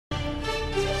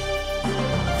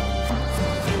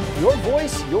Your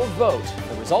voice, your vote.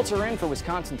 The results are in for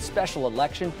Wisconsin's special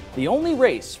election, the only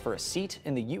race for a seat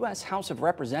in the U.S. House of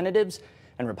Representatives,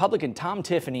 and Republican Tom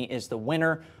Tiffany is the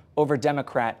winner over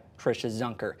Democrat Tricia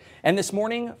Zunker. And this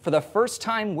morning, for the first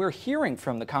time, we're hearing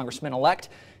from the congressman-elect.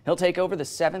 He'll take over the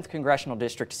 7th Congressional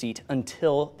District seat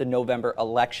until the November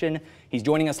election. He's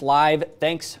joining us live.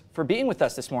 Thanks for being with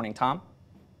us this morning, Tom.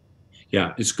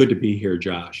 Yeah, it's good to be here,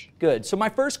 Josh. Good. So my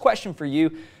first question for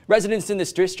you, residents in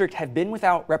this district have been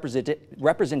without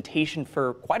representation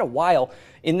for quite a while,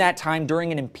 in that time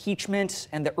during an impeachment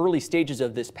and the early stages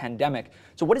of this pandemic.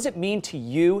 So what does it mean to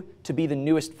you to be the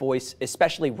newest voice,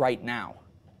 especially right now?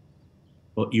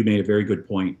 Well, you made a very good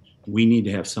point. We need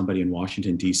to have somebody in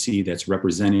Washington, D.C. that's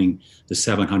representing the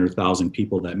 700,000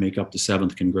 people that make up the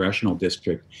 7th Congressional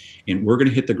District. And we're going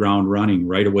to hit the ground running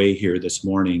right away here this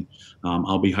morning.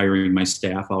 I'll be hiring my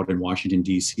staff out in Washington,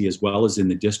 D.C. as well as in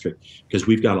the district, because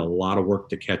we've got a lot of work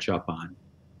to catch up on.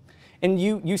 And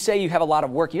you say you have a lot of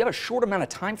work. You have a short amount of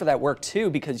time for that work, too,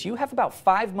 because you have about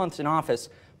 5 months in office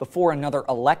before another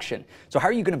election. So how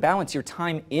are you going to balance your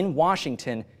time in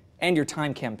Washington and your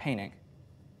time campaigning?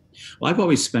 Well, I've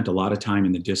always spent a lot of time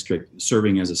in the district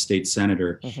serving as a state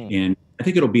senator, and I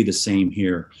think it'll be the same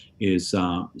here, is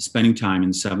spending time in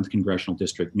the 7th Congressional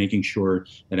District, making sure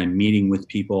that I'm meeting with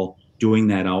people, doing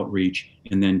that outreach,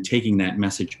 and then taking that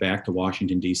message back to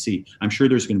Washington, D.C. I'm sure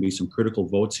there's going to be some critical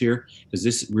votes here, because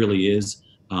this really is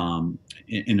an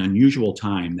unusual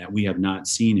time that we have not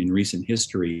seen in recent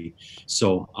history.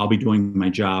 So I'll be doing my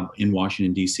job in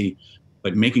Washington, D.C.,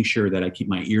 but making sure that I keep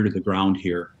my ear to the ground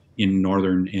here in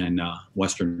northern and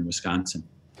western Wisconsin.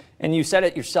 And you said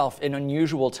it yourself, an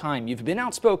unusual time. You've been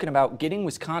outspoken about getting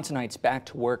Wisconsinites back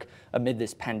to work amid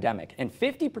this pandemic, and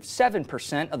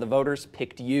 57% of the voters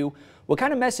picked you. What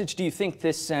kind of message do you think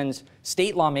this sends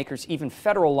state lawmakers, even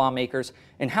federal lawmakers,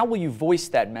 and how will you voice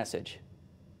that message?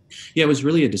 Yeah, it was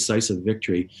really a decisive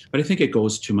victory, but I think it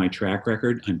goes to my track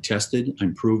record. I'm tested,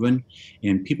 I'm proven,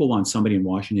 and people want somebody in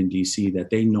Washington, D.C. that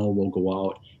they know will go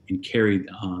out and carry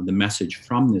the message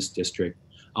from this district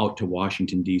out to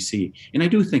Washington, D.C. And I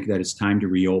do think that it's time to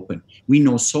reopen. We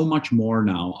know so much more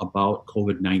now about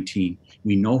COVID-19.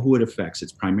 We know who it affects.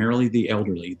 It's primarily the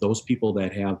elderly, those people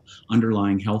that have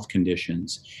underlying health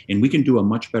conditions. And we can do a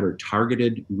much better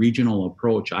targeted regional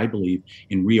approach, I believe,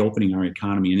 in reopening our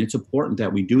economy. And it's important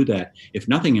that we do that, if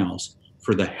nothing else,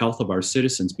 for the health of our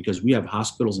citizens, because we have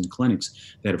hospitals and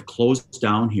clinics that have closed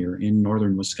down here in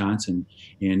northern Wisconsin,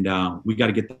 and we got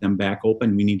to get them back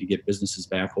open. We need to get businesses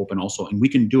back open also, and we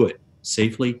can do it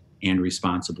safely and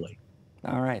responsibly.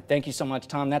 All right. Thank you so much,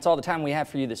 Tom. That's all the time we have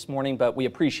for you this morning, but we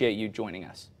appreciate you joining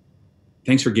us.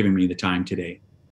 Thanks for giving me the time today.